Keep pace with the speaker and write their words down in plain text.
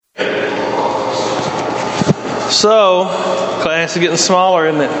So, class is getting smaller,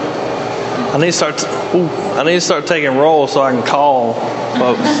 isn't it? I need to start taking rolls so I can call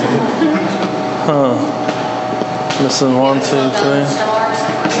folks. Missing 1, 2, 3.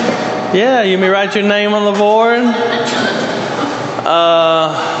 Yeah, you may write your name on the board. 1,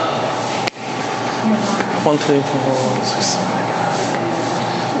 2, 3, 4, 6,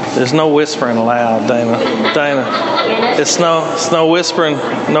 7. There's no whispering allowed, Dana. It's no whispering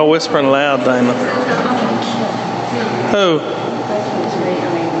allowed, Dana. Who?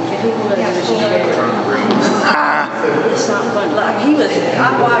 It's not fun. Like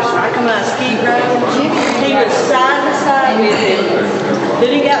I watched him. I come out of Ski Road. He was side by side with him.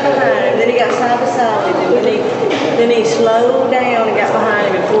 Then he got behind him. Then he got side by side with him. Then he slowed down and got behind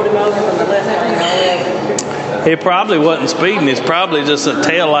him and pulled him over from the left lane. He probably wasn't speeding. He's probably just a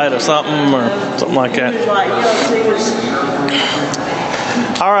tail light or something like that.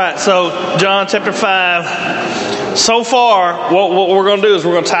 All right, so John chapter 5. So far, what we're going to do is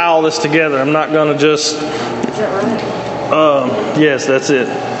we're going to tie all this together. I'm not going to just... Is that right? Yes, that's it.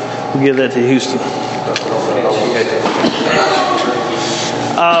 We'll give that to Houston.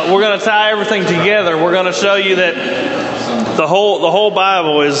 We're going to tie everything together. We're going to show you that the whole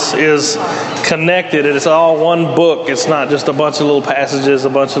Bible is connected. It's all one book. It's not just a bunch of little passages, a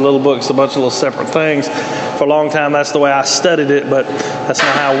bunch of little books, a bunch of little separate things. For a long time, that's the way I studied it, but that's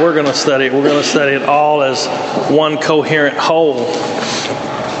not how we're going to study it. We're going to study it all as one coherent whole.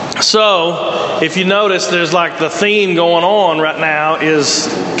 So, if you notice, there's like the theme going on right now is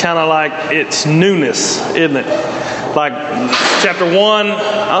kind of like it's newness, isn't it? Like chapter 1,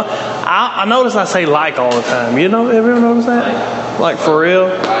 I notice I say like all the time. Everyone notice that? Like for real?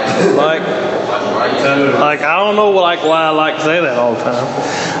 Like I don't know why I like to say that all the time.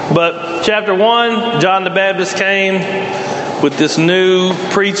 But chapter 1, John the Baptist came with this new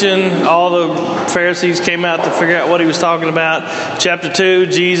preaching. All the Pharisees came out to figure out what he was talking about. Chapter 2,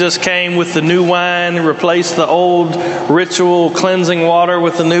 Jesus came with the new wine, replaced the old ritual cleansing water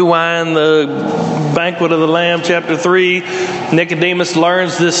with the new wine, the banquet of the Lamb. Chapter 3, Nicodemus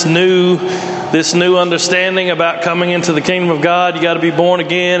learns this new understanding about coming into the kingdom of God. You got to be born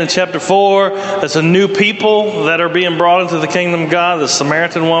again. In chapter 4, there's a new people that are being brought into the kingdom of God. The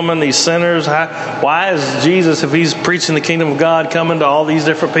Samaritan woman, these sinners. Why is Jesus, if he's preaching the kingdom of God, coming to all these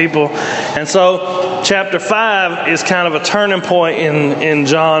different people? And so chapter 5 is kind of a turning point in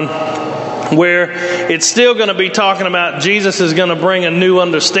John, where it's still going to be talking about Jesus is going to bring a new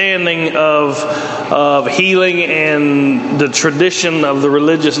understanding of healing and the tradition of the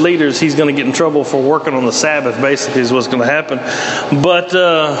religious leaders. He's going to get in trouble for working on the Sabbath, basically, is what's going to happen. But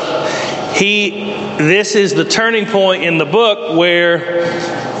this is the turning point in the book where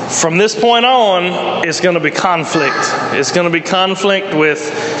from this point on, it's going to be conflict. It's going to be conflict with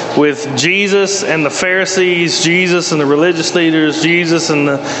Jesus and the Pharisees, Jesus and the religious leaders, Jesus and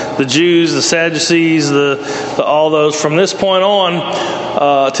the Jews, the Sadducees, all those. From this point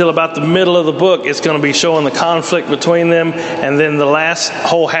on, till about the middle of the book, it's going to be showing the conflict between them. And then the last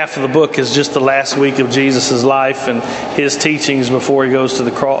whole half of the book is just the last week of Jesus' life and his teachings before he goes to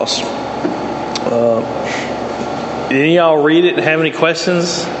the cross. Did any of y'all read it and have any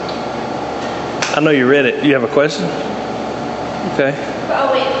questions? I know you read it. You have a question? Okay. Oh,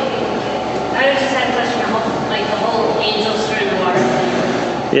 wait. I just had a question. The whole angel stirring the water.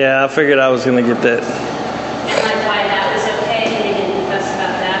 Yeah, I figured I was going to get that. And why that was okay. They didn't fuss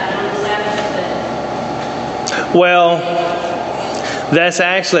about that on the Sabbath. Well, that's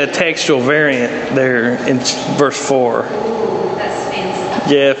actually a textual variant there in verse 4. Ooh, that's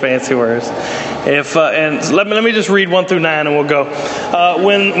fancy. Yeah, fancy words. And let me just read 1 through 9 and we'll go.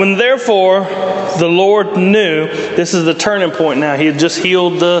 When therefore the Lord knew, this is the turning point now. He had just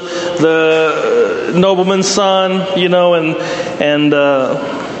healed the nobleman's son, and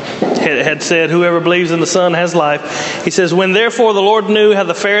had said, whoever believes in the Son has life. He says, when therefore the Lord knew how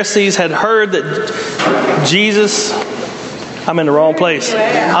the Pharisees had heard that Jesus... I'm in the wrong place.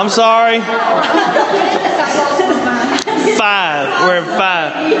 I'm sorry. 5. We're in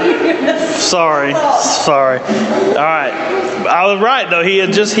 5. Sorry. All right. I was right, though. He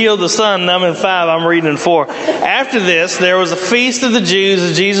had just healed the son, and I'm in 5. I'm reading in 4. After this, there was a feast of the Jews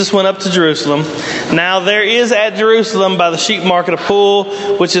as Jesus went up to Jerusalem. Now there is at Jerusalem by the sheep market a pool,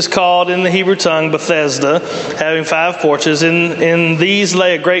 which is called in the Hebrew tongue Bethesda, having 5 porches. In these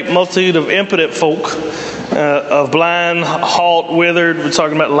lay a great multitude of impotent folk, of blind, halt, withered, we're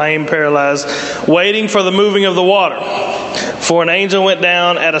talking about lame, paralyzed, waiting for the moving of the water. For an angel went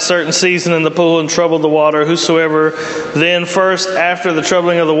down at a certain season in the pool and troubled the water. Whosoever then first, after the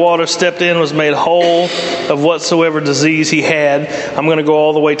troubling of the water, stepped in was made whole of whatsoever disease he had. I'm going to go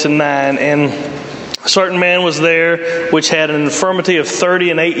all the way to 9. And A certain man was there which had an infirmity of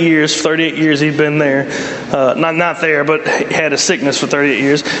 38 years. 38 years he'd been there. Not there, but had a sickness for 38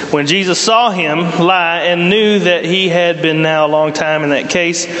 years. When Jesus saw him lie and knew that he had been now a long time in that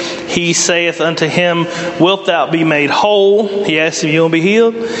case, he saith unto him, Wilt thou be made whole? He asked him, You want to be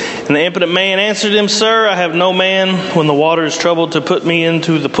healed? And the impotent man answered him, Sir, I have no man when the water is troubled to put me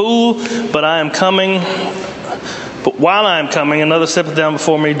into the pool, but while I am coming, another steppeth down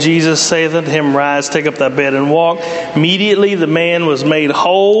before me. Jesus saith unto him, Rise, take up thy bed, and walk. Immediately the man was made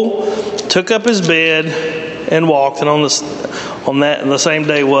whole, took up his bed, and walked. And on the same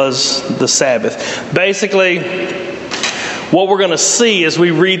day was the Sabbath. Basically, what we're going to see as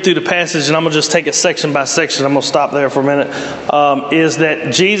we read through the passage, and I'm going to just take it section by section, I'm going to stop there for a minute, is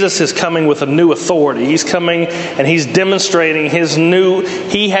that Jesus is coming with a new authority. He's coming and he's demonstrating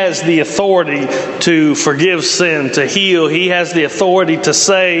he has the authority to forgive sin, to heal. He has the authority to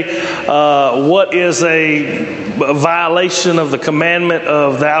say what is a violation of the commandment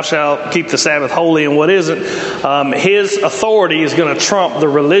of thou shalt keep the Sabbath holy and what isn't. His authority is going to trump the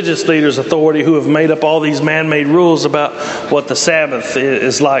religious leaders' authority who have made up all these man-made rules about what the Sabbath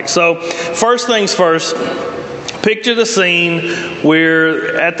is like. So, first things first, picture the scene.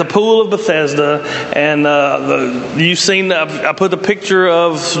 We're at the pool of Bethesda, and you've seen, I put the picture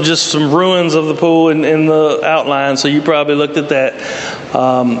of just some ruins of the pool in the outline, so you probably looked at that.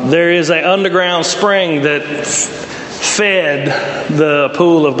 There is an underground spring that fed the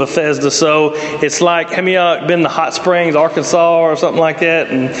pool of Bethesda. So it's like, have you been to Hot Springs, Arkansas or something like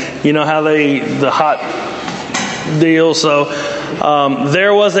that? And you know how the hot deal. So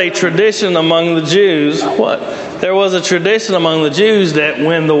there was a tradition among the Jews. There was a tradition among the Jews that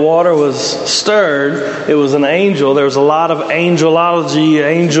when the water was stirred, it was an angel. There was a lot of angelology,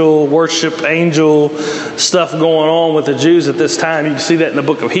 angel worship, angel stuff going on with the Jews at this time. You can see that in the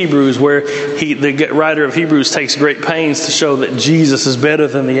book of Hebrews, where the writer of Hebrews takes great pains to show that Jesus is better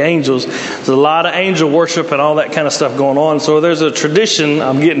than the angels. There's a lot of angel worship and all that kind of stuff going on. So there's a tradition,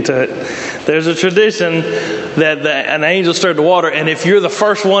 I'm getting to it, there's a tradition that an angel stirred the water, and if you're the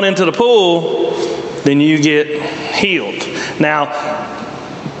first one into the pool, then you get healed. Now,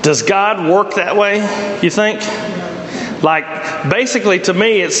 does God work that way, you think? Like, basically, to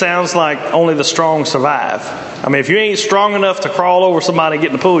me, it sounds like only the strong survive. I mean, if you ain't strong enough to crawl over somebody and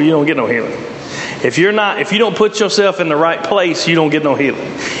get in the pool, you don't get no healing. If you don't put yourself in the right place, you don't get no healing.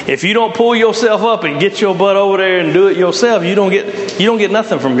 If you don't pull yourself up and get your butt over there and do it yourself, you don't get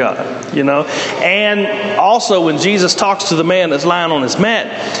nothing from God, you know. And also, when Jesus talks to the man that's lying on his mat,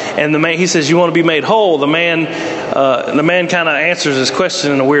 and he says, "You want to be made whole?" The man kind of answers his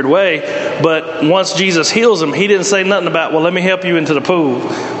question in a weird way. But once Jesus heals him, he didn't say nothing about, "Well, let me help you into the pool.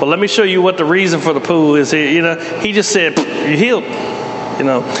 Well, let me show you what the reason for the pool is here." You know, he just said, "You're healed." You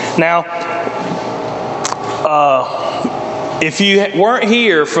know. Now, if you weren't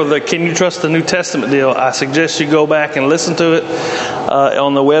here for the Can You Trust the New Testament deal, I suggest you go back and listen to it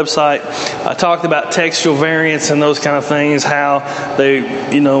on the website. I talked about textual variants and those kind of things, how they,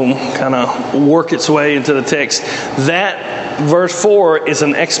 kind of work its way into the text. That verse 4 is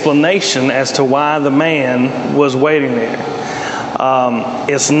an explanation as to why the man was waiting there.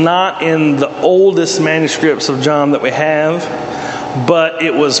 It's not in the oldest manuscripts of John that we have, but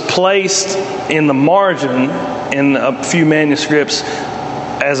it was placed in the margin in a few manuscripts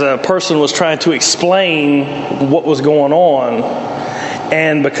as a person was trying to explain what was going on.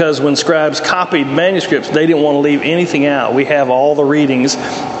 And because when scribes copied manuscripts, they didn't want to leave anything out. We have all the readings.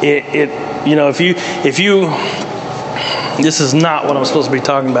 If you this is not what I'm supposed to be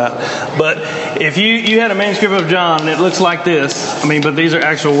talking about. But if you had a manuscript of John that looks like this, but these are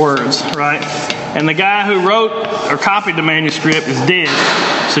actual words, right? And the guy who wrote or copied the manuscript is dead.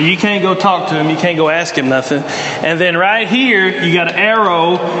 So you can't go talk to him. You can't go ask him nothing. And then right here, you got an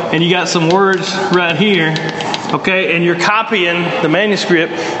arrow and you got some words right here. Okay, and you're copying the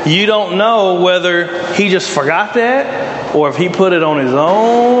manuscript. You don't know whether he just forgot that, or if he put it on his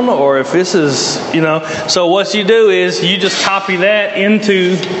own, or if this is, So what you do is you just copy that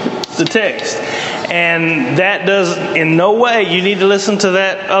into the text. And that does in no way, you need to listen to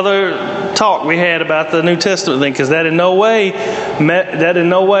that other talk we had about the New Testament thing, because that in no way,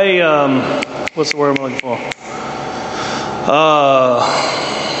 what's the word I'm looking for?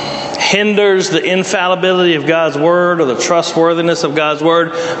 Hinders the infallibility of God's Word or the trustworthiness of God's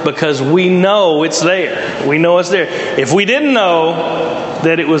Word, because we know it's there. We know it's there. If we didn't know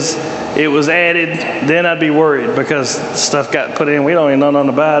that it was added, then I'd be worried because stuff got put in. We don't even know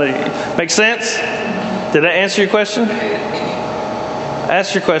nothing about it. Make sense? Did that answer your question?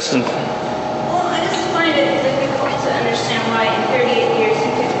 Ask your question. Well, I just find it difficult to understand why in 38 years he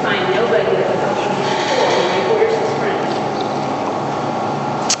could find nobody with a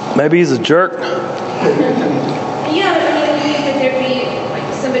Maybe he's a jerk. Yeah, but I mean, you think that there'd be like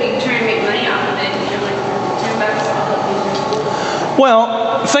somebody trying to make money off of it, you know, like $10 off.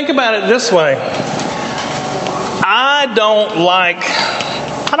 Well, think about it this way. I don't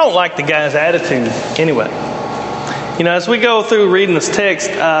like the guy's attitude anyway. You know, as we go through reading this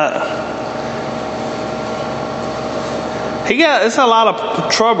text, it's a lot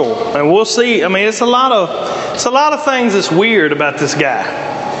of trouble, and we'll see. I mean, it's a lot of things that's weird about this guy.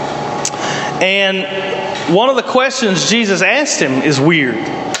 And one of the questions Jesus asked him is weird.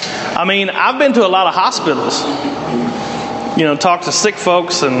 I mean, I've been to a lot of hospitals, you know, talk to sick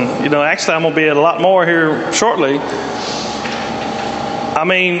folks, and, you know, actually I'm going to be at a lot more here shortly. I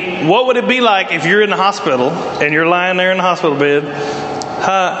mean, what would it be like if you're in the hospital and you're lying there in the hospital bed?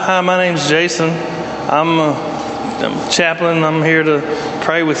 Hi, my name's Jason. I'm a chaplain. I'm here to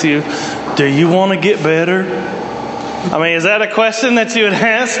pray with you. Do you want to get better? I mean, is that a question that you would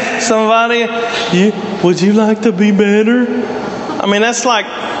ask somebody? Would you like to be better? I mean, that's like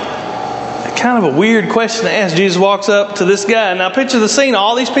kind of a weird question to ask. Jesus walks up to this guy. Now, picture the scene.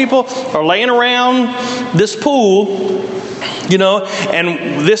 All these people are laying around this pool, you know,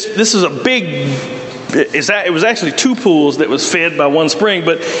 and this is a big. It was actually two pools that was fed by one spring,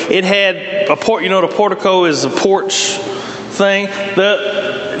 but it had a port. You know, the portico is a porch thing.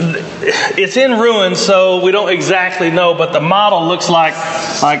 It's in ruins, so we don't exactly know, but the model looks like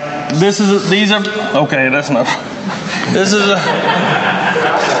this is. These are okay. That's enough. This is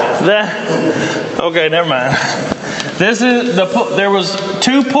okay. Never mind. This is there was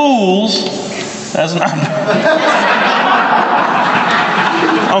two pools. That's not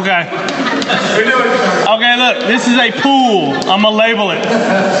okay. Okay, look. This is a pool. I'm gonna label it,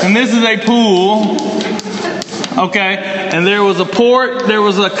 and this is a pool. Okay, and there was a port, there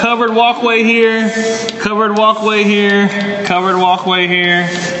was a covered walkway here, covered walkway here, covered walkway here,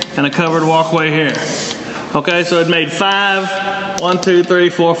 and a covered walkway here. Okay, so it made 5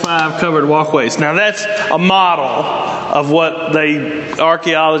 covered walkways. Now that's a model of what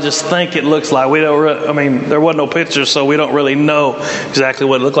archaeologists think it looks like. We don't. There wasn't no pictures, so we don't really know exactly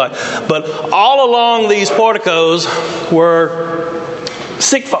what it looked like. But all along these porticos were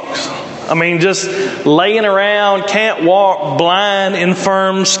sick folks. I mean, just laying around, can't walk, blind,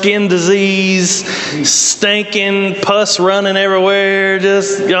 infirm, skin disease, stinking, pus running everywhere.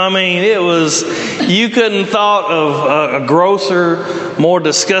 You couldn't thought of a grosser, more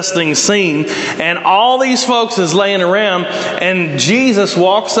disgusting scene. And all these folks is laying around, and Jesus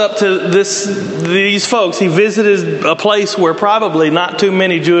walks up to these folks. He visited a place where probably not too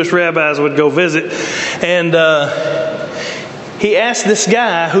many Jewish rabbis would go visit. And he asked this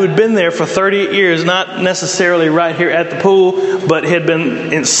guy who had been there for 38 years, not necessarily right here at the pool, but had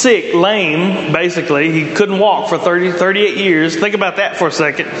been sick, lame, basically. He couldn't walk for 38 years. Think about that for a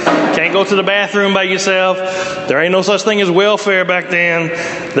second. Can't go to the bathroom by yourself. There ain't no such thing as welfare back then.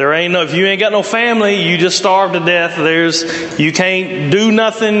 If you ain't got no family, you just starve to death. You can't do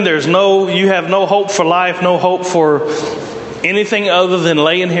nothing. You have no hope for life, no hope for anything other than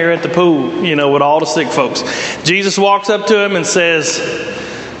laying here at the pool, you know, with all the sick folks. Jesus walks up to him and says,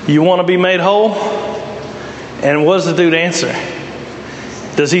 "You want to be made whole?" And what does the dude answer?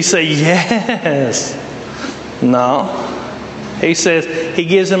 Does he say yes? No. He says, he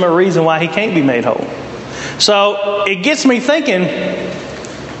gives him a reason why he can't be made whole. So it gets me thinking,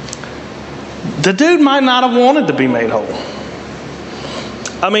 the dude might not have wanted to be made whole.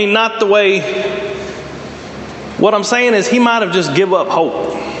 I mean, not the way. What I'm saying is he might have just give up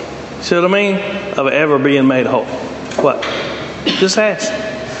hope. See what I mean? Of ever being made whole. What? Just ask.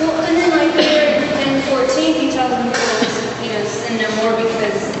 Well, and then like here in 14, he tells them to sin no more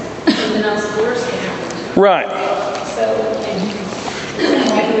because something else worse can happen. Right. So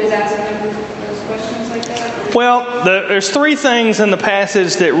he was asking them those questions like that? Well, there's 3 things in the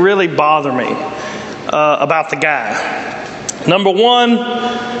passage that really bother me about the guy. Number 1,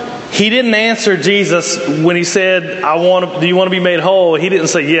 he didn't answer Jesus when he said, do you want to be made whole? He didn't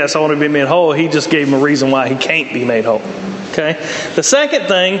say, yes, I want to be made whole. He just gave him a reason why he can't be made whole. Okay? The second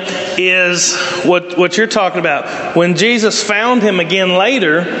thing is what you're talking about. When Jesus found him again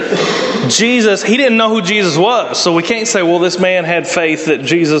later, he didn't know who Jesus was. So we can't say, well, this man had faith that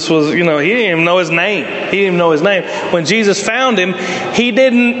Jesus was, he didn't even know his name. When Jesus found him, he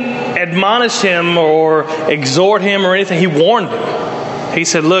didn't admonish him or exhort him or anything. He warned him. He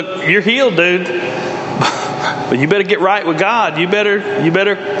said, look, you're healed, dude, but you better get right with God. You better,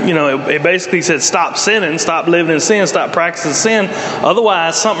 it basically said, stop sinning, stop living in sin, stop practicing sin.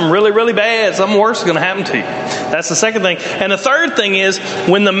 Otherwise, something really, really bad, something worse is going to happen to you. That's the second thing. And the third thing is,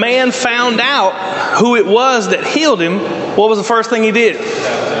 when the man found out who it was that healed him, what was the first thing he did?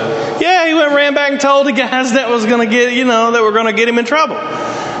 went and ran back and told the guys that was going to get, that were going to get him in trouble.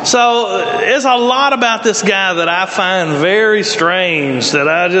 So there's a lot about this guy that I find very strange, that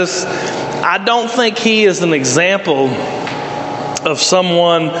I don't think he is an example of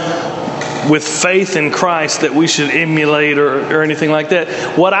someone with faith in Christ that we should emulate or anything like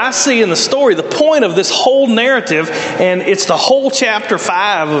that. What I see in the story, the point of this whole narrative, and it's the whole chapter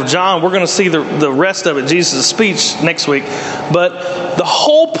 5 of John. We're going to see the rest of it, Jesus' speech, next week. But the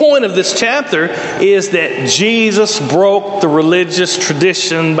whole point of this chapter is that Jesus broke the religious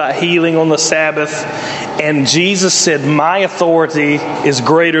tradition by healing on the Sabbath. And Jesus said, my authority is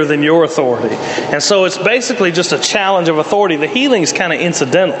greater than your authority. And so it's basically just a challenge of authority. The healing is kind of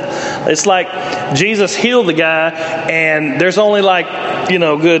incidental. It's like Jesus healed the guy, and there's only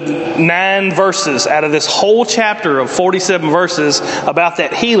good 9 verses out of this whole chapter of 47 verses about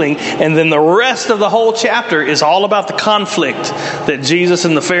that healing. And then the rest of the whole chapter is all about the conflict that Jesus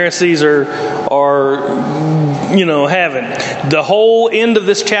and the Pharisees are having. The whole end of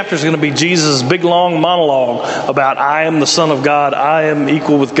this chapter is going to be Jesus' big long monologue about I am the Son of God, I am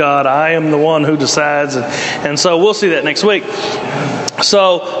equal with God, I am the one who decides. And so we'll see that next week.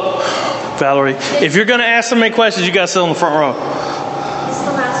 So, Valerie, if you're going to ask so many questions, you got to sit on the front row. It's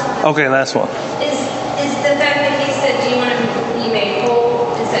the last one. Okay, last one. Is the fact that he said, do you want to be made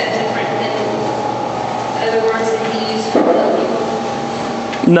whole, is that different than other words that he used for other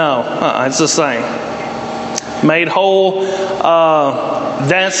people? No, it's the same. Made whole,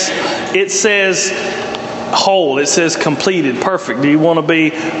 it says whole. It says completed, perfect. Do you want to be,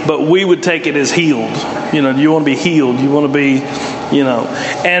 but we would take it as healed. Do you want to be healed? You want to be,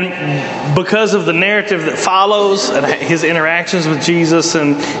 and because of the narrative that follows and his interactions with Jesus,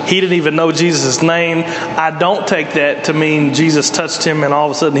 and he didn't even know Jesus' name, I don't take that to mean Jesus touched him and all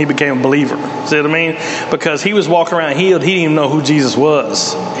of a sudden he became a believer. See what I mean? Because he was walking around healed, he didn't even know who Jesus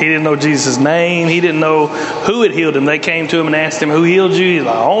was. He didn't know Jesus' name. He didn't know who had healed him. They came to him and asked him, who healed you? He's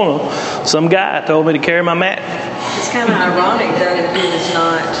like, I don't know. Some guy told me to carry my mat. It's kind of ironic, though, that he was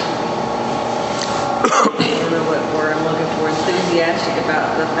not, I don't know what word I'm looking for, enthusiastic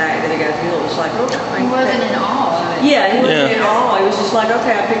about the fact that he got healed. It's like, He wasn't in awe of it. Yeah, he wasn't in awe. He was just like,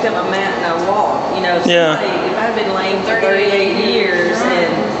 okay, I picked up my mat and I walked. If I'd been lame for 38 years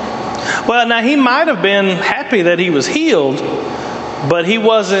and... Well, now he might have been happy that he was healed, but he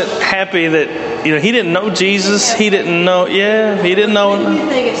wasn't happy that, he didn't know Jesus. He didn't know, he didn't know. What do you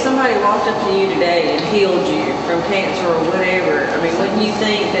think if somebody walked up to you today and healed you from cancer or whatever? I mean, wouldn't you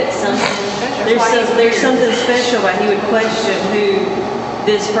think that there's something special about he would question who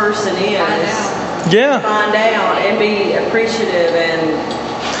this person is? Yeah. Find out and be appreciative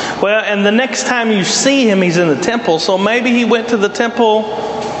and... Well, and the next time you see him, he's in the temple. So maybe he went to the temple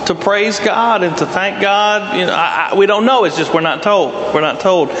to praise God and to thank God. We don't know. It's just we're not told. We're not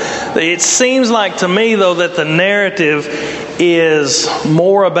told. It seems like to me, though, that the narrative is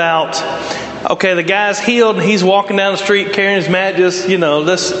more about, okay, the guy's healed and he's walking down the street carrying his mat.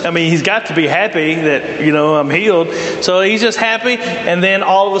 He's got to be happy that, I'm healed. So he's just happy. And then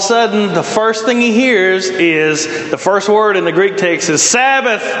all of a sudden, the first thing he hears is the first word in the Greek text is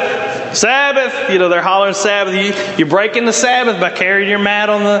Sabbath. Sabbath. They're hollering Sabbath. You're breaking the Sabbath by carrying your mat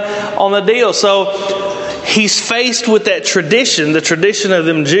on the deal. So he's faced with that tradition, the tradition of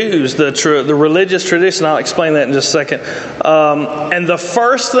them Jews, the religious tradition. I'll explain that in just a second. And the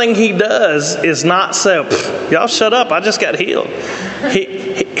first thing he does is not say, y'all shut up, I just got healed.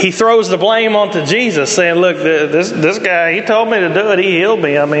 He throws the blame onto Jesus, saying, look, this guy, he told me to do it, he healed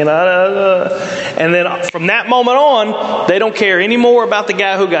me. And then from that moment on, they don't care anymore about the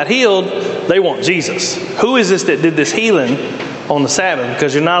guy who got healed. They want Jesus. Who is this that did this healing on the Sabbath?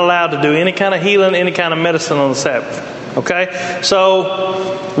 Because you're not allowed to do any kind of healing, any kind of medicine on the Sabbath. Okay?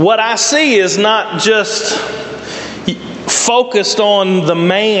 So what I see is not just focused on the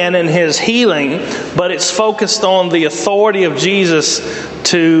man and his healing, but it's focused on the authority of Jesus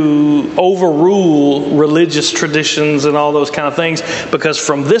to overrule religious traditions and all those kind of things. Because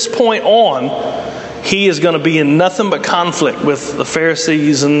from this point on, he is going to be in nothing but conflict with the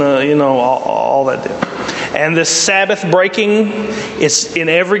Pharisees and all that deal. And this Sabbath breaking is in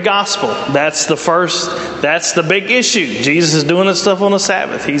every gospel. That's the big issue. Jesus is doing this stuff on the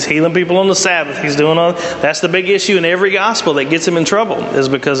Sabbath. He's healing people on the Sabbath. That's the big issue in every gospel that gets him in trouble, is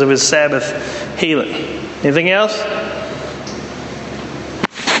because of his Sabbath healing. Anything else?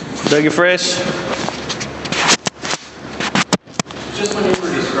 Doug, you fresh? Just when you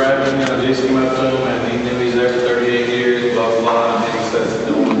were describing, Jesus came up to him and he knew he's there for 38 years, blah, blah, blah, and he says,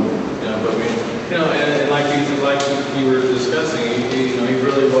 and like you were discussing, he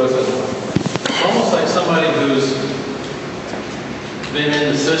really wasn't, almost like somebody who's been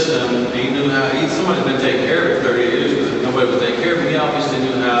in the system. He knew how. Somebody's been taking care of it 30 years, but nobody was taking care of him. He obviously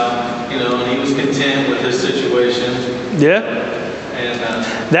knew how, and he was content with his situation. Yeah. And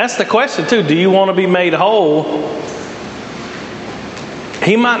that's the question too. Do you want to be made whole?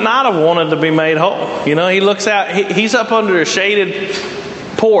 He might not have wanted to be made whole. He looks out. He's up under a shaded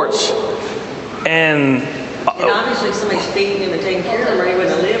porch, and obviously somebody's feeding him and taking care of him, or he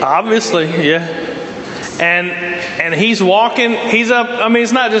wouldn't have lived. Obviously, yeah. And he's walking. He's up. I mean,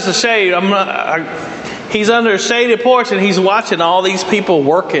 it's not just a shade. He's under a shaded porch, and he's watching all these people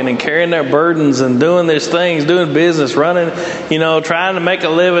working and carrying their burdens and doing these things, doing business, running, trying to make a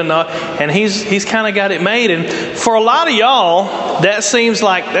living. And he's kind of got it made. And for a lot of y'all, that seems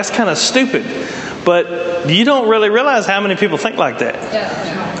like that's kind of stupid. But you don't really realize how many people think like that.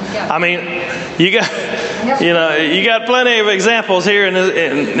 Yeah. I mean, you got plenty of examples here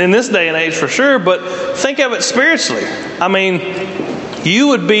in this day and age for sure. But think of it spiritually. I mean, you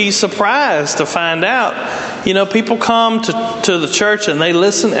would be surprised to find out, people come to the church and they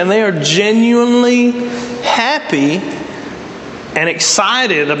listen and they are genuinely happy and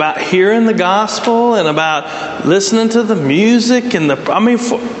excited about hearing the gospel and about listening to the music and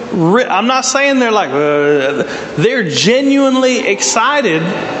I'm not saying they're like, they're genuinely excited.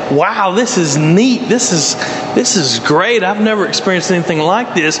 Wow, this is neat. This is great. I've never experienced anything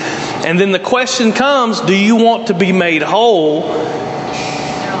like this. And then the question comes, do you want to be made whole?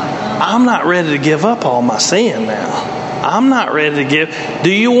 I'm not ready to give up all my sin now. I'm not ready to give.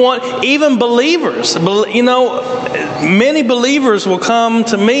 Do you want, even believers, many believers will come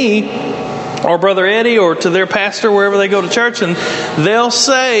to me or Brother Eddie or to their pastor wherever they go to church, and they'll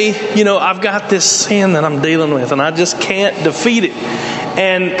say, I've got this sin that I'm dealing with and I just can't defeat it.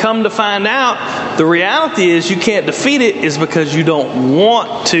 And come to find out, the reality is you can't defeat it is because you don't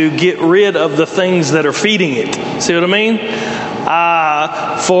want to get rid of the things that are feeding it. See what I mean?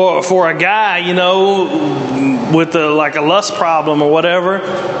 For a guy, with a lust problem or whatever,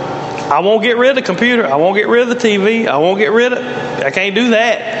 I won't get rid of the computer. I won't get rid of the TV. I can't do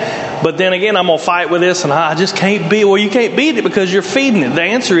that. But then again, I'm going to fight with this and I just can't beat it. Well, you can't beat it because you're feeding it. The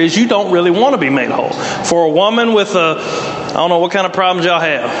answer is you don't really want to be made whole. For a woman with I don't know what kind of problems y'all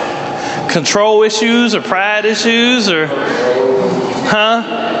have. Control issues or pride issues or,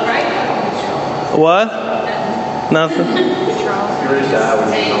 What? Nothing.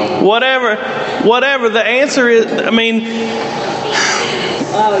 Whatever. The answer is, you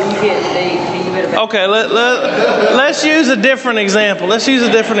get deep. Okay, let's use a different example.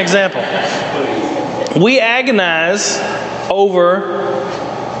 We agonize over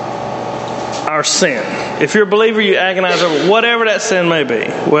our sin. If you're a believer, you agonize over whatever that sin may be,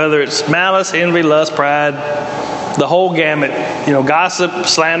 whether it's malice, envy, lust, pride, the whole gamut. Gossip,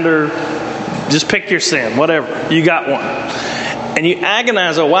 slander. Just pick your sin, whatever. You got one. And you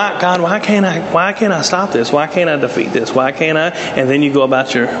agonize, why can't I stop this? Why can't I defeat this? Why can't I? And then you go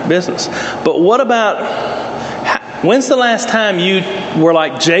about your business. But what about, when's the last time you were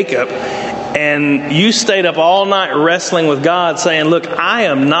like Jacob and you stayed up all night wrestling with God saying, look, I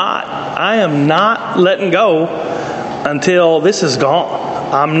am not letting go until this is gone.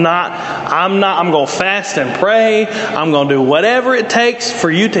 I'm going to fast and pray. I'm going to do whatever it takes for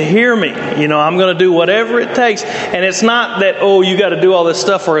you to hear me. I'm going to do whatever it takes. And it's not that, you got to do all this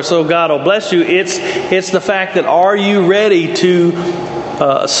stuff for us, so God will bless you. It's the fact that, are you ready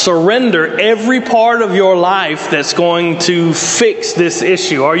to surrender every part of your life that's going to fix this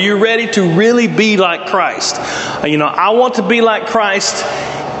issue? Are you ready to really be like Christ? I want to be like Christ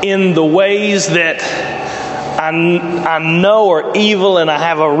in the ways that I know are evil, and I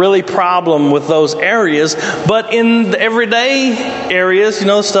have a really problem with those areas. But in the everyday areas,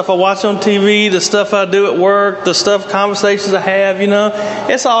 the stuff I watch on TV, the stuff I do at work, the conversations I have,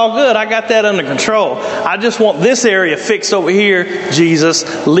 it's all good. I got that under control. I just want this area fixed over here.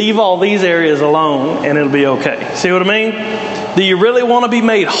 Jesus, leave all these areas alone and it'll be okay. See what I mean? Do you really want to be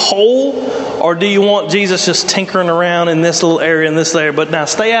made whole? Or do you want Jesus just tinkering around in this little area and this area? But now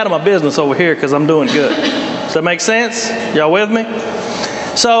stay out of my business over here because I'm doing good. Does that make sense? Y'all with me?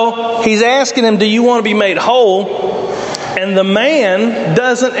 So he's asking him, do you want to be made whole? And the man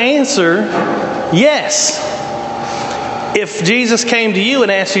doesn't answer yes. If Jesus came to you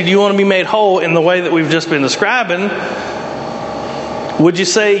and asked you, do you want to be made whole in the way that we've just been describing? Would you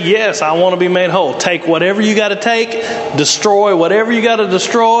say, yes, I want to be made whole? Take whatever you got to take, destroy whatever you got to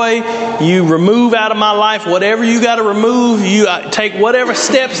destroy, you remove out of my life whatever you got to remove, you take whatever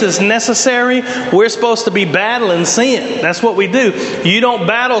steps is necessary. We're supposed to be battling sin. That's what we do. You don't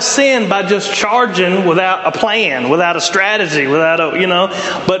battle sin by just charging without a plan, without a strategy, without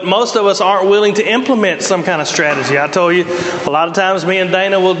but most of us aren't willing to implement some kind of strategy. I told you, a lot of times me and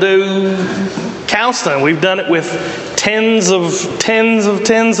Dana will do counseling. We've done it with tens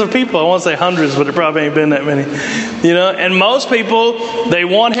of people. I won't say hundreds, but it probably ain't been that many. And most people, they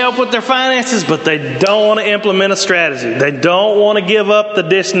want help with their finances, but they don't want to implement a strategy. They don't want to give up the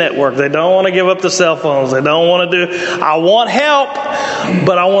dish network. They don't want to give up the cell phones. They don't want to do, I want help,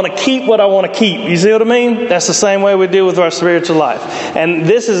 but I want to keep what I want to keep. You see what I mean? That's the same way we do with our spiritual life. And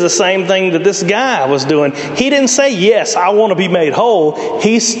this is the same thing that this guy was doing. He didn't say, yes, I want to be made whole.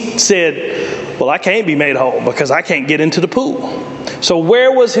 He said, well, I can't be made whole because I can't get into the pool. So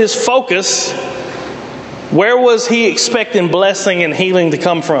where was his focus? Where was he expecting blessing and healing to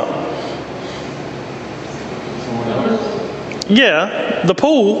come from? Yeah, the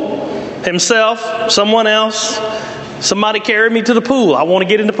pool. Himself, someone else. Somebody carried me to the pool. I want to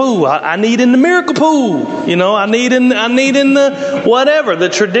get in the pool. I need in the miracle pool. I need in the whatever. The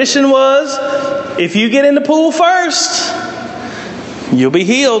tradition was, if you get in the pool first, you'll be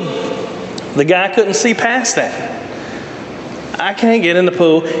healed. The guy couldn't see past that. I can't get in the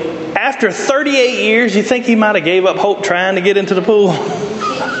pool. After 38 years, you think he might have gave up hope trying to get into the pool?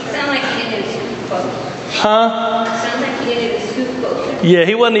 Sound like he didn't do the scoop boat. Huh? Sound like he didn't do the scoop boat. Yeah,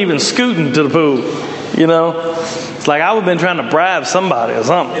 he wasn't even scooting to the pool. It's like I would have been trying to bribe somebody or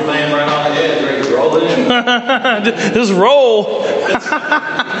something. He laying right on the edge, ready to roll it in. Just roll.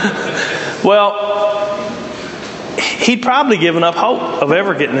 Well, he'd probably given up hope of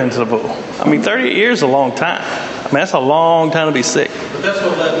ever getting into the pool. 38 years is a long time. That's a long time to be sick. But that's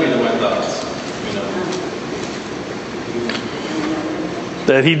what led me to my thoughts.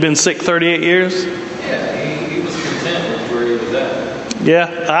 That he'd been sick 38 years? Yeah, he was content with where he was at.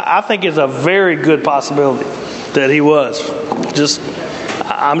 Yeah, I think it's a very good possibility that he was.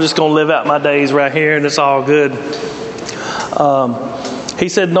 I'm just going to live out my days right here and it's all good. He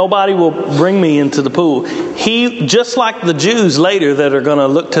said, nobody will bring me into the pool. He, just like the Jews later that are going to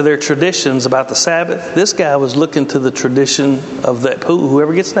look to their traditions about the Sabbath, this guy was looking to the tradition of that pool.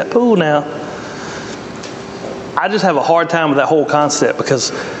 Whoever gets in that pool now. I just have a hard time with that whole concept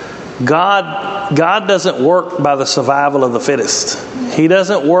because God doesn't work by the survival of the fittest. He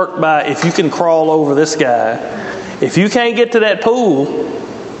doesn't work by, if you can crawl over this guy. If you can't get to that pool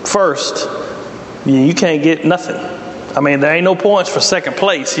first, you can't get nothing. There ain't no points for second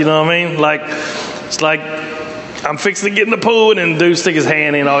place. You know what I mean? It's like I'm fixing to get in the pool and then dude stick his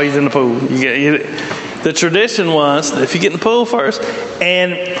hand in. Oh, he's in the pool. The tradition was that if you get in the pool first,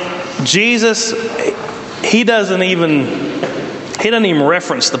 and Jesus, he doesn't even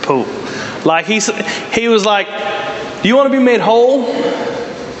reference the pool. He was like, do you want to be made whole?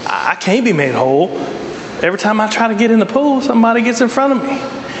 I can't be made whole. Every time I try to get in the pool, somebody gets in front of me.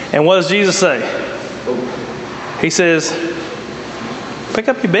 And what does Jesus say? He says, pick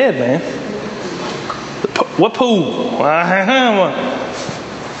up your bed, man. What pool?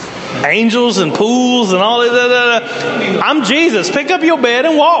 Angels and pools and all that. I'm Jesus. Pick up your bed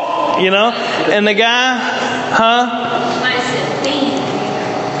and walk, And the guy,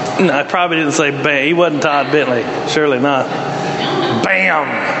 No, I probably didn't say bam. He wasn't Todd Bentley. Surely not. Bam.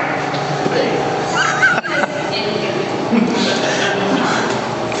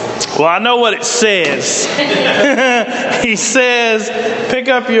 Well, I know what it says. He says, pick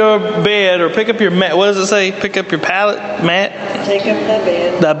up your bed or pick up your mat. What does it say? Pick up your mat? Take up the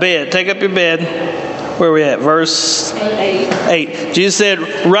bed. The bed. Take up your bed. Where are we at? Verse 8. Jesus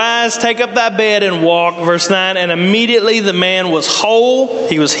said, rise, take up thy bed and walk. Verse 9. And immediately the man was whole.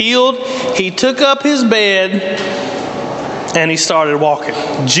 He was healed. He took up his bed and he started walking.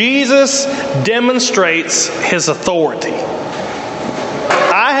 Jesus demonstrates his authority.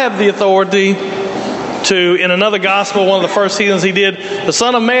 I have the authority to, in another gospel, one of the first healings he did, the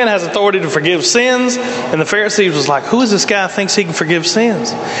Son of Man has authority to forgive sins. And the Pharisees was like, who is this guy who thinks he can forgive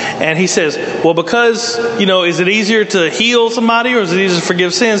sins? And he says, well, because, is it easier to heal somebody or is it easier to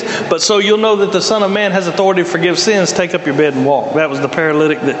forgive sins? But so you'll know that the Son of Man has authority to forgive sins, take up your bed and walk. That was the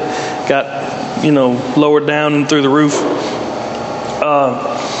paralytic that got, lowered down and through the roof. It's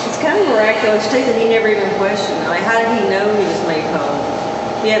kind of miraculous, too, that he never even questioned. How did he know he was made whole?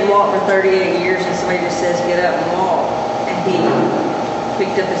 He hadn't walked for 38 years and somebody just says, get up and walk. And he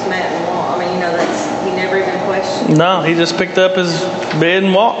picked up his mat and walked. He never even questioned. No, he just picked up his bed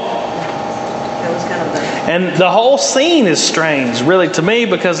and walked. That was kind of And the whole scene is strange, really, to me,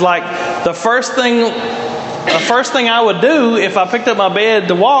 because like the first thing I would do if I picked up my bed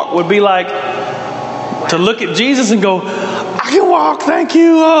to walk would be like to look at Jesus and go, I can walk, thank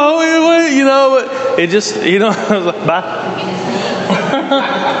you. Oh, you know, but it just, you know, I was like, bye.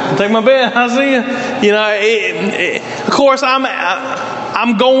 Take my bed. I'll see you. You know, of course,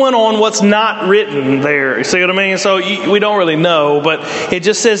 I'm going on what's not written there. You see what I mean? So we don't really know, but it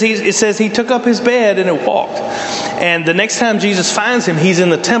just says he took up his bed and it walked. And the next time Jesus finds him, he's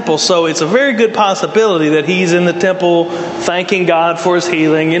in the temple. So it's a very good possibility that he's in the temple thanking God for his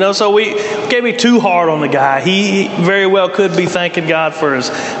healing. You know, so we can't be too hard on the guy. He very well could be thanking God for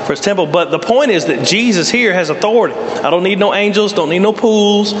his temple. But the point is that Jesus here has authority. I don't need no angels, don't need no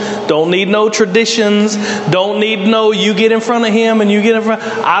pools, don't need no traditions, don't need no you get in front of him and you get in front.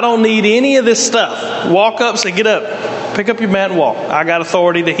 I don't need any of this stuff. Walk up, say get up, pick up your mat and walk. I got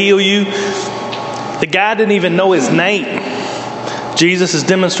authority to heal you. The guy didn't even know his name. Jesus is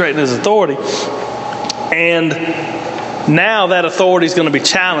demonstrating his authority. And now that authority is going to be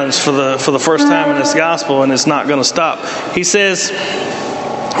challenged for the first time in this gospel, and it's not going to stop. He says,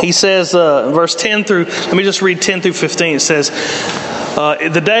 verse 10 through, let me just read 10 through 15. It says,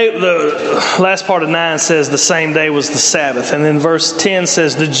 the last part of 9 says the same day was the Sabbath. And then verse 10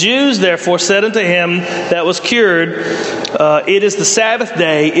 says, the Jews therefore said unto him that was cured, it is the Sabbath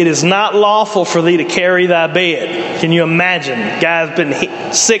day. It is not lawful for thee to carry thy bed. Can you imagine? Guy's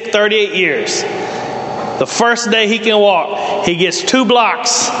been sick 38 years. The first day he can walk, he gets 2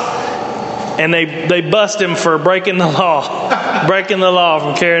 blocks. And they bust him for breaking the law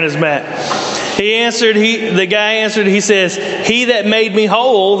from carrying his mat. The guy answered, he says, he that made me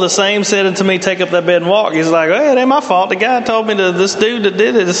whole, the same said unto me, take up that bed and walk. He's like, hey, it ain't my fault. The guy told me this dude that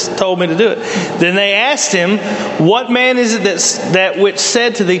did it told me to do it. Then they asked him, what man is it that which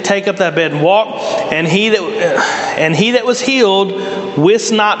said to thee, take up thy bed and walk? And he that was healed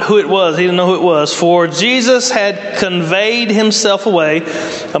wist not who it was. He didn't know who it was. For Jesus had conveyed himself away,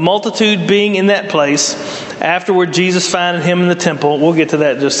 a multitude being in that place. Afterward, Jesus finding him in the temple. We'll get to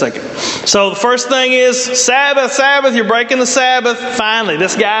that in just a second. So the first thing is Sabbath, you're breaking the Sabbath. Finally,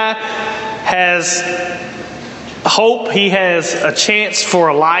 this guy has hope. He has a chance for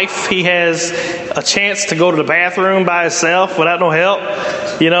a life. He has a chance to go to the bathroom by himself without no help.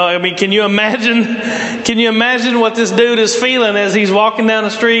 You know, I mean, can you imagine what this dude is feeling as he's walking down the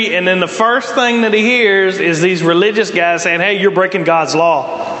street, and then the first thing that he hears is these religious guys saying, hey, you're breaking God's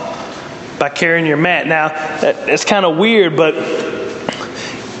law by carrying your mat. Now, it's kind of weird, but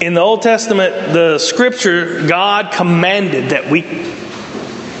in the Old Testament, the Scripture, God commanded that we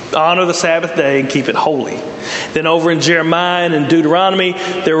honor the Sabbath day and keep it holy. Then over in Jeremiah and in Deuteronomy,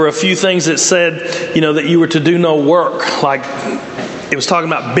 there were a few things that said, you know, that you were to do no work. Like, it was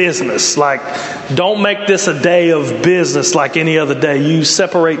talking about business. Like, don't make this a day of business like any other day. You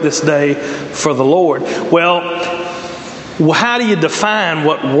separate this day for the Lord. Well, how do you define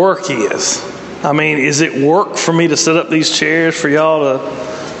what work is? I mean, is it work for me to set up these chairs for y'all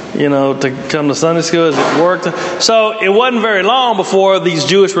to come to Sunday school? Is it work? So it wasn't very long before these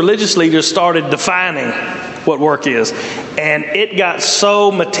Jewish religious leaders started defining what work is. And it got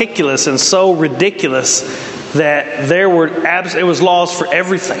so meticulous and so ridiculous that it was laws for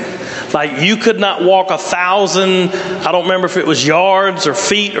everything. Like, you could not walk 1,000, I don't remember if it was yards or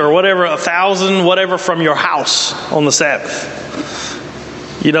feet or whatever, 1,000, whatever, from your house on the Sabbath.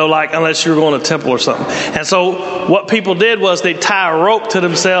 You know, like, unless you were going to a temple or something. And so what people did was they'd tie a rope to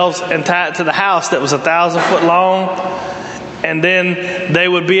themselves and tie it to the house that was 1,000 foot long. And then they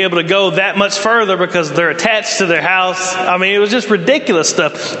would be able to go that much further because they're attached to their house. I mean, it was just ridiculous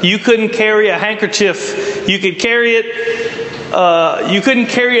stuff. You couldn't carry a handkerchief. You could carry it. You couldn't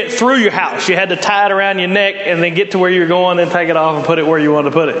carry it through your house. You had to tie it around your neck and then get to where you're going and take it off and put it where you wanted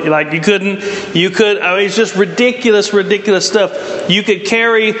to put it. Like, you could, I mean, it's just ridiculous stuff. You could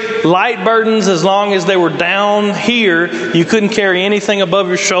carry light burdens as long as they were down here. You couldn't carry anything above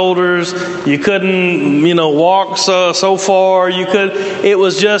your shoulders. You couldn't, walk so far. It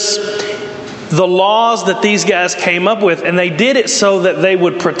was just the laws that these guys came up with, and they did it so that they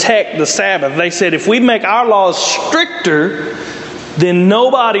would protect the Sabbath. They said, if we make our laws stricter, then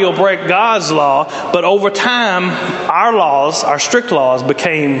nobody will break God's law. But over time, our strict laws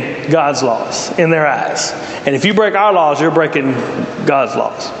became God's laws in their eyes. And if you break our laws, you're breaking God's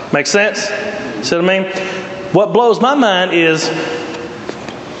laws. Make sense? See what I mean? What blows my mind is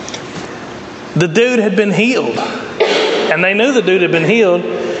the dude had been healed. And they knew the dude had been healed.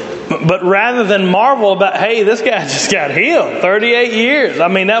 But rather than marvel about, hey, this guy just got healed, 38 years. I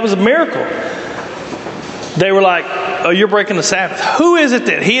mean, that was a miracle. They were like, oh, you're breaking the Sabbath. Who is it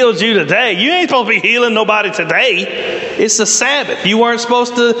that heals you today? You ain't supposed to be healing nobody today. It's the Sabbath. You weren't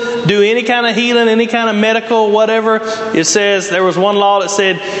supposed to do any kind of healing, any kind of medical, whatever. It says there was one law that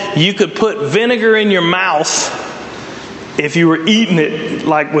said you could put vinegar in your mouth if you were eating it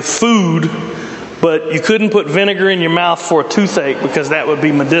like with food, but you couldn't put vinegar in your mouth for a toothache because that would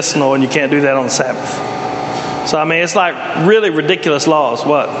be medicinal and you can't do that on the Sabbath. So, I mean, it's like really ridiculous laws.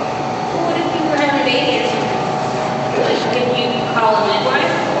 What? What if you were having babies? Like, could you call a midwife?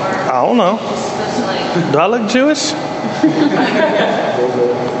 Or I don't know. supposed to like... Do I look Jewish?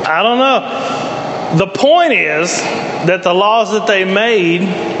 I don't know. The point is that the laws that they made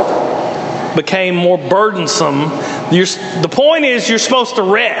became more burdensome. The point is you're supposed to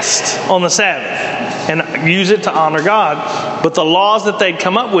rest on the Sabbath and use it to honor God. But the laws that they'd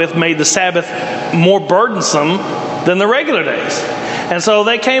come up with made the Sabbath more burdensome than the regular days. And so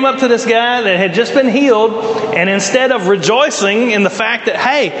they came up to this guy that had just been healed, and instead of rejoicing in the fact that,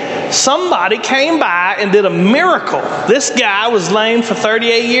 hey, somebody came by and did a miracle. This guy was lame for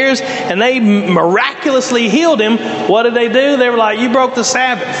 38 years, and they miraculously healed him. What did they do? They were like, you broke the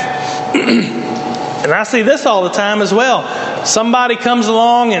Sabbath. And I see this all the time as well. Somebody comes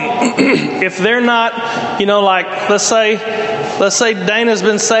along, and if they're not, like, let's say Dana's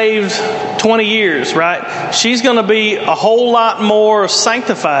been saved 20 years, right? She's going to be a whole lot more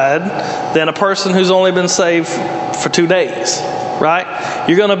sanctified than a person who's only been saved for 2 days, right?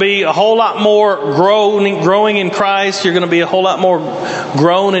 You're going to be a whole lot more growing in Christ. You're going to be a whole lot more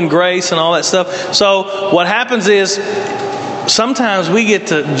grown in grace and all that stuff. So what happens is sometimes we get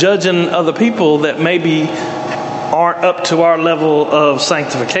to judging other people that maybe aren't up to our level of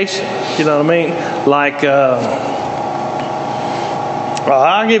sanctification. You know what I mean? Like,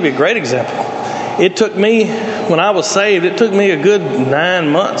 I'll give you a great example. It took me, when I was saved, it took me a good 9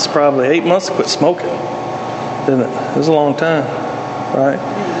 months, probably 8 months to quit smoking. Didn't it? It was a long time, right?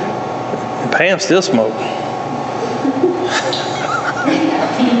 And Pam still smoked.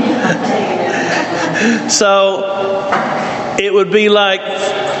 So it would be like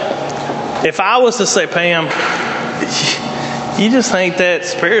if I was to say, Pam, you just ain't that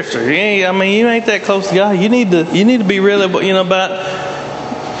spiritual. You ain't that close to God. You need to be really, about.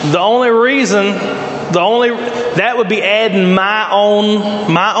 The only reason, that would be adding my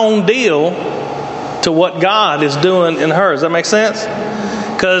own deal to what God is doing in her. Does that make sense?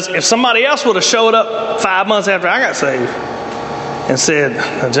 Because if somebody else would have showed up 5 months after I got saved and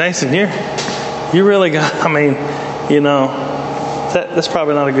said, Jason, you really got, that's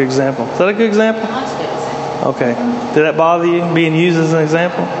probably not a good example. Is that a good example? Okay. Did that bother you, being used as an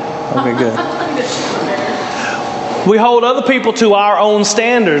example? Okay, good. We hold other people to our own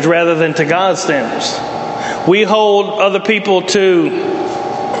standards rather than to God's standards. We hold other people to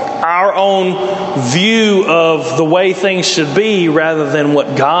our own view of the way things should be rather than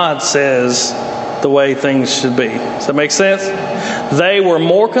what God says the way things should be. Does that make sense? They were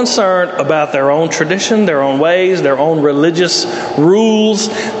more concerned about their own tradition, their own ways, their own religious rules,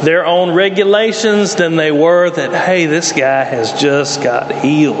 their own regulations than they were that, hey, this guy has just got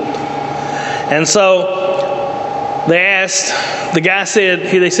healed. And so they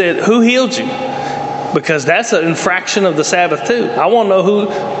said, who healed you? Because that's an infraction of the Sabbath too. I want to know who,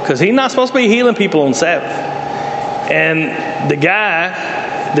 because he's not supposed to be healing people on Sabbath. And the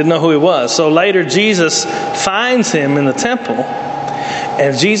guy didn't know who he was. So later Jesus finds him in the temple,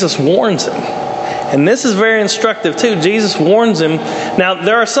 and Jesus warns him. And this is very instructive too. Jesus warns him. Now,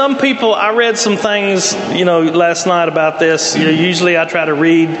 there are some people, I read some things, last night about this. Usually I try to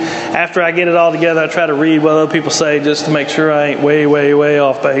read, after I get it all together, I try to read what other people say just to make sure I ain't way, way, way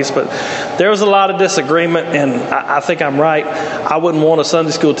off base. But there was a lot of disagreement, and I think I'm right. I wouldn't want a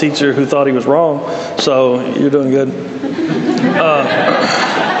Sunday school teacher who thought he was wrong. So you're doing good.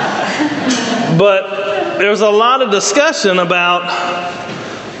 But there was a lot of discussion about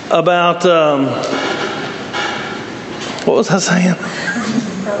what was I saying?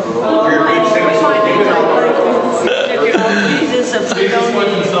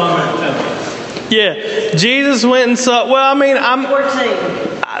 Yeah, Jesus went and saw. Well,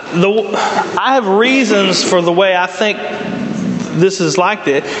 I have reasons for the way I think this is like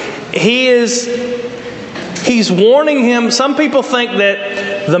that. He's warning him. Some people think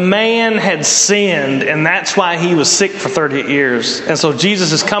that the man had sinned, and that's why he was sick for 38 years. And so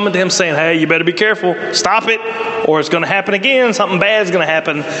Jesus is coming to him saying, hey, you better be careful. Stop it, or it's going to happen again. Something bad is going to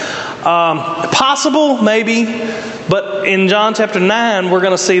happen. Possible, maybe. But in John chapter 9, we're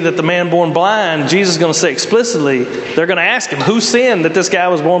going to see that the man born blind, Jesus is going to say explicitly, they're going to ask him, who sinned that this guy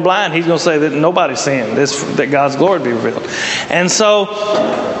was born blind? He's going to say that nobody sinned, that God's glory be revealed. And so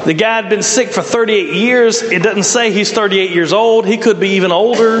the guy had been sick for 38 years. It doesn't say he's 38 years old. He could be even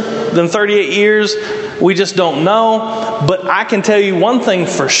older than 38 years. We just don't know. But I can tell you one thing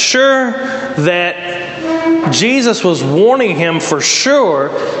for sure, that Jesus was warning him for sure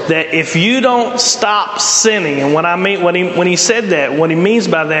that if you don't stop sinning, and what I mean when he said that, what he means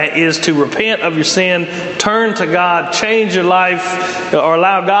by that is to repent of your sin, turn to God, change your life, or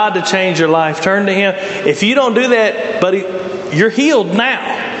allow God to change your life, turn to Him. If you don't do that, buddy, you're healed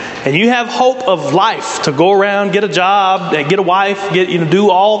now. And you have hope of life to go around, get a job, get a wife, do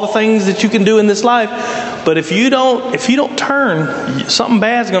all the things that you can do in this life. But if you don't turn, something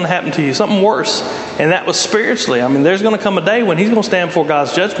bad's going to happen to you, something worse. And that was spiritually. I mean, there's going to come a day when he's going to stand before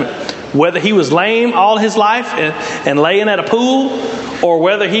God's judgment. Whether he was lame all his life and laying at a pool, or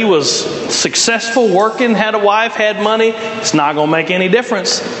whether he was successful, working, had a wife, had money, it's not going to make any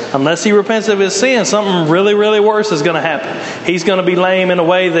difference. Unless he repents of his sin, something really, really worse is going to happen. He's going to be lame in a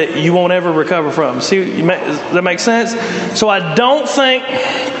way that you won't ever recover from. See, does that make sense? So I don't think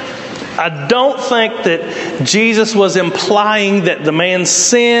that Jesus was implying that the man's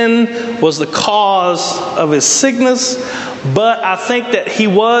sin was the cause of his sickness, but I think that he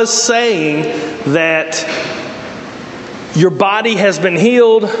was saying that your body has been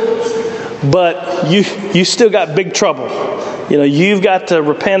healed, but you still got big trouble. You've got to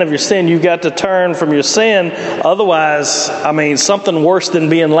repent of your sin. You've got to turn from your sin. Otherwise, something worse than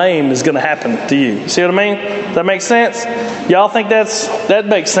being lame is going to happen to you. See what I mean? Does that make sense? Y'all think that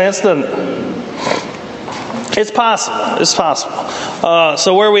makes sense, doesn't it? It's possible. It's possible.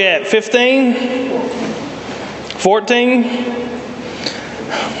 So where are we at? 15? 14?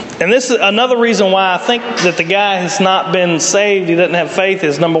 And this is another reason why I think that the guy has not been saved, he doesn't have faith,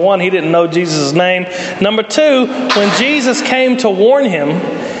 is number one, he didn't know Jesus' name. Number two, when Jesus came to warn him,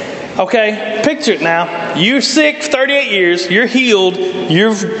 okay, picture it now. You're sick 38 years, you're healed,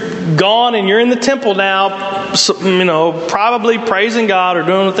 you've gone and you're in the temple now, probably praising God or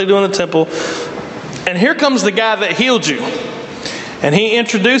doing what they do in the temple. And here comes the guy that healed you. And he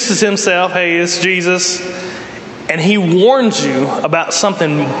introduces himself, hey, it's Jesus. And he warns you about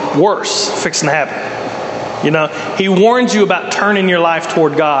something worse fixing to happen. He warns you about turning your life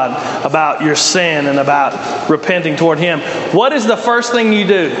toward God, about your sin, and about repenting toward Him. What is the first thing you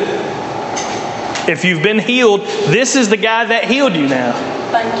do? If you've been healed, this is the guy that healed you now.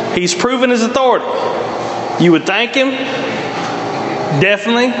 Thank you. He's proven his authority. You would thank Him.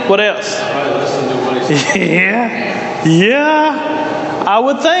 Definitely. What else? Yeah. I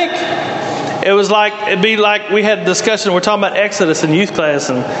would think. It'd be like we had a discussion. We're talking about Exodus in youth class,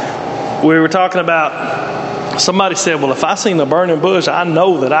 and we were talking about, somebody said, well, if I seen a burning bush, I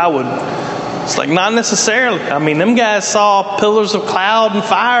know that I would. It's like, not necessarily. Them guys saw pillars of cloud and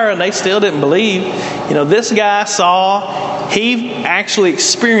fire, and they still didn't believe. This guy he actually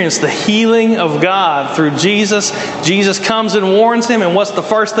experienced the healing of God through Jesus. Jesus comes and warns him, and what's the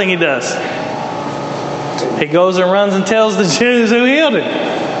first thing he does? He goes and runs and tells the Jews who healed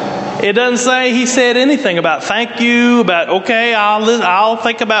him. It doesn't say he said anything about thank you, about okay, I'll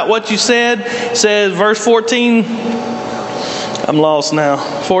think about what you said. It says, verse 14, I'm lost now.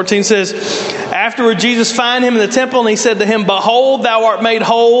 14 says, afterward Jesus found him in the temple, and he said to him, behold, thou art made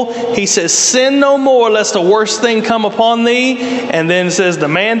whole. He says, sin no more, lest a worse thing come upon thee. And then it says, the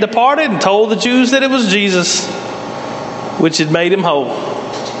man departed and told the Jews that it was Jesus, which had made him whole.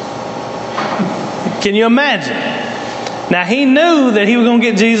 Can you imagine? Now, he knew that he was going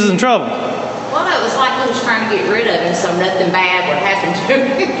to get Jesus in trouble. Well, it was like he was trying to get rid of him so nothing bad would happen to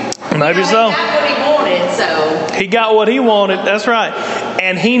him. Maybe so. He got what he wanted, so. He got what he wanted, that's right.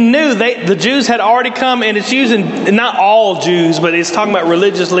 And he knew the Jews had already come, and it's using, not all Jews, but it's talking about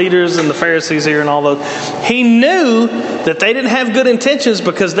religious leaders and the Pharisees here and all those. He knew that they didn't have good intentions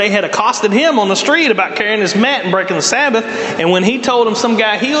because they had accosted him on the street about carrying his mat and breaking the Sabbath. And when he told him some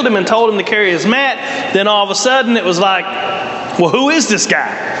guy healed him and told him to carry his mat, then all of a sudden it was like, well, who is this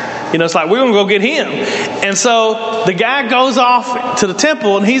guy? It's like, we're going to go get him. And so the guy goes off to the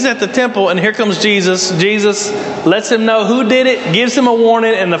temple, and he's at the temple, and here comes Jesus. Jesus lets him know who did it, gives him a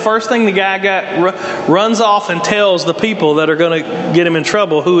warning, and the first thing the guy runs off and tells the people that are going to get him in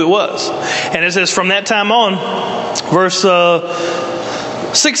trouble who it was. And it says, from that time on, verse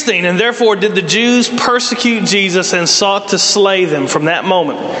 16, and therefore did the Jews persecute Jesus and sought to slay them from that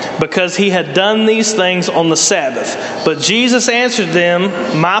moment, because he had done these things on the Sabbath. But Jesus answered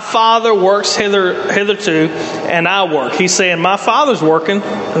them, my Father works hitherto, and I work. He's saying, my Father's working,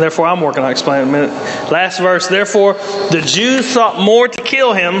 and therefore I'm working. I'll explain in a minute. Last verse, therefore the Jews sought more to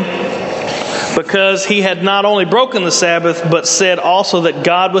kill him, because he had not only broken the Sabbath, but said also that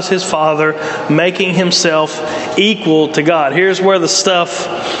God was his Father, making himself equal to God. Here's where the stuff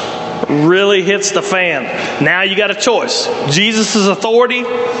really hits the fan. Now you got a choice. Jesus' authority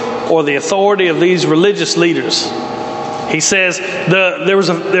or the authority of these religious leaders. He says there was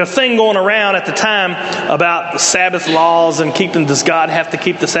a thing going around at the time about the Sabbath laws and does God have to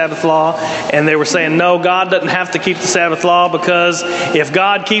keep the Sabbath law? And they were saying, no, God doesn't have to keep the Sabbath law, because if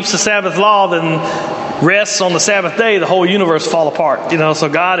God keeps the Sabbath law, then rests on the Sabbath day, the whole universe fall apart. So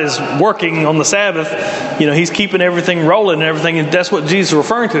God is working on the Sabbath. He's keeping everything rolling and everything. And that's what Jesus is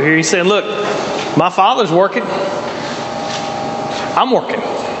referring to here. He's saying, look, my Father's working. I'm working.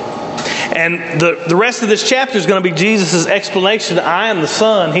 And the rest of this chapter is going to be Jesus' explanation. I am the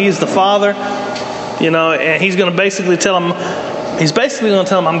Son. He is the Father. And he's going to basically tell him,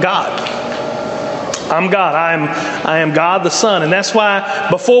 I'm God. I'm God. I am God the Son. And that's why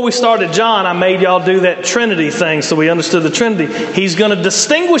before we started John, I made y'all do that Trinity thing so we understood the Trinity. He's going to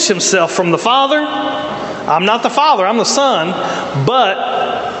distinguish himself from the Father. I'm not the Father. I'm the Son.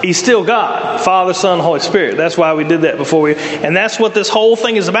 But he's still God. Father, Son, Holy Spirit. That's why we did that before and that's what this whole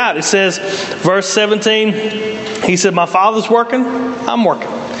thing is about. It says, verse 17, he said, my Father's working, I'm working.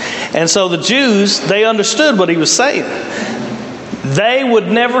 And so the Jews, they understood what he was saying. They would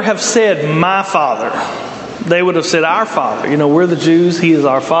never have said, my Father. They would have said, our Father. We're the Jews, he is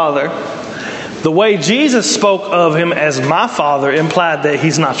our Father. The way Jesus spoke of him as my Father implied that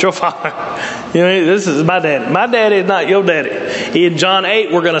he's not your Father. This is my daddy. My daddy is not your daddy. In John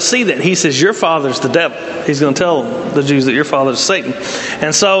 8, we're going to see that. He says, your father's the devil. He's going to tell the Jews that your father is Satan.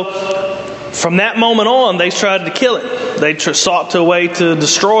 And so, from that moment on, they tried to kill him. They sought a way to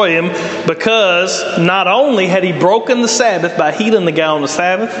destroy him, because not only had he broken the Sabbath by healing the guy on the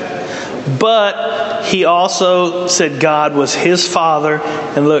Sabbath, but he also said God was his Father,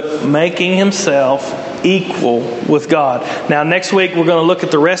 and look, making himself equal with God. Now next week we're going to look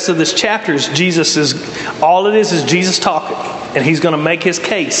at the rest of this chapter. All it is Jesus talking, and he's going to make his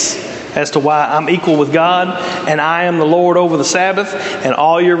case as to why I'm equal with God, and I am the Lord over the Sabbath, and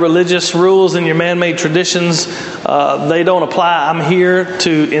all your religious rules and your man-made traditions, they don't apply. I'm here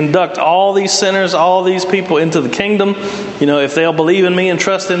to induct all these sinners, all these people into the kingdom. If they'll believe in me and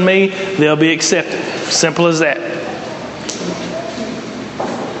trust in me, they'll be accepted. Simple as that.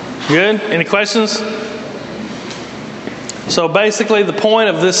 Good? Any questions? So basically the point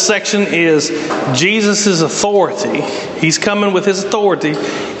of this section is Jesus' authority. He's coming with his authority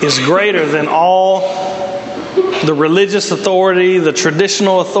is greater than all the religious authority, the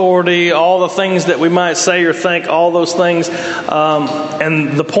traditional authority, all the things that we might say or think, all those things.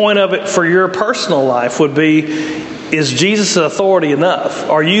 And the point of it for your personal life would be, is Jesus' authority enough?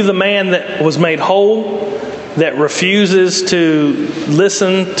 Are you the man that was made whole, that refuses to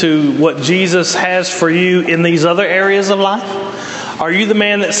listen to what Jesus has for you in these other areas of life? Are you the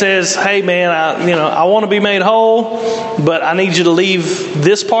man that says, hey man, I want to be made whole, but I need you to leave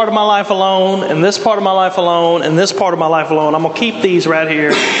this part of my life alone, and this part of my life alone, and this part of my life alone. I'm going to keep these right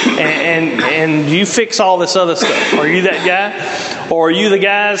here, and you fix all this other stuff. Are you that guy? Or are you the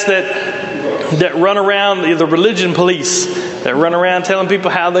guys that run around, the religion police, that run around telling people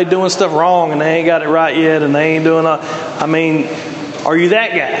how they're doing stuff wrong and they ain't got it right yet and they ain't doing are you that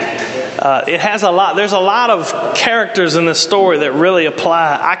guy? There's a lot of characters in this story that really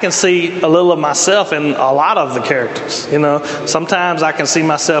apply. I can see a little of myself in a lot of the characters. Sometimes I can see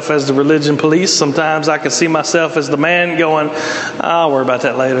myself as the religion police. Sometimes I can see myself as the man going, I'll worry about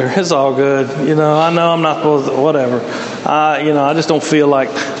that later. It's all good. I know I'm not supposed to, whatever. I just don't feel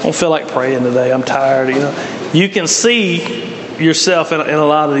like praying today. I'm tired. You can see yourself in a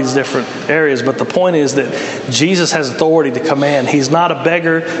lot of these different areas, but the point is that Jesus has authority to command. He's not a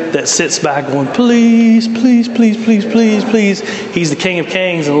beggar that sits back going, please, please, please, please, please, please. He's the King of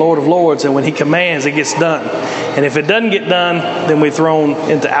Kings and Lord of Lords, and when he commands, it gets done. And if it doesn't get done, then we're thrown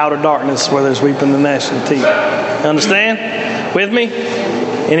into outer darkness where there's weeping and gnashing of teeth. Understand? With me?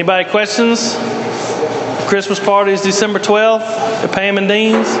 Anybody questions? Christmas party is December 12th at Pam and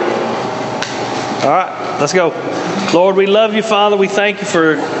Dean's. All right, let's go. Lord, we love you, Father. We thank you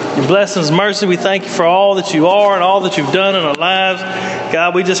for your blessings, mercy. We thank you for all that you are and all that you've done in our lives.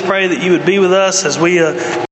 God, we just pray that you would be with us as we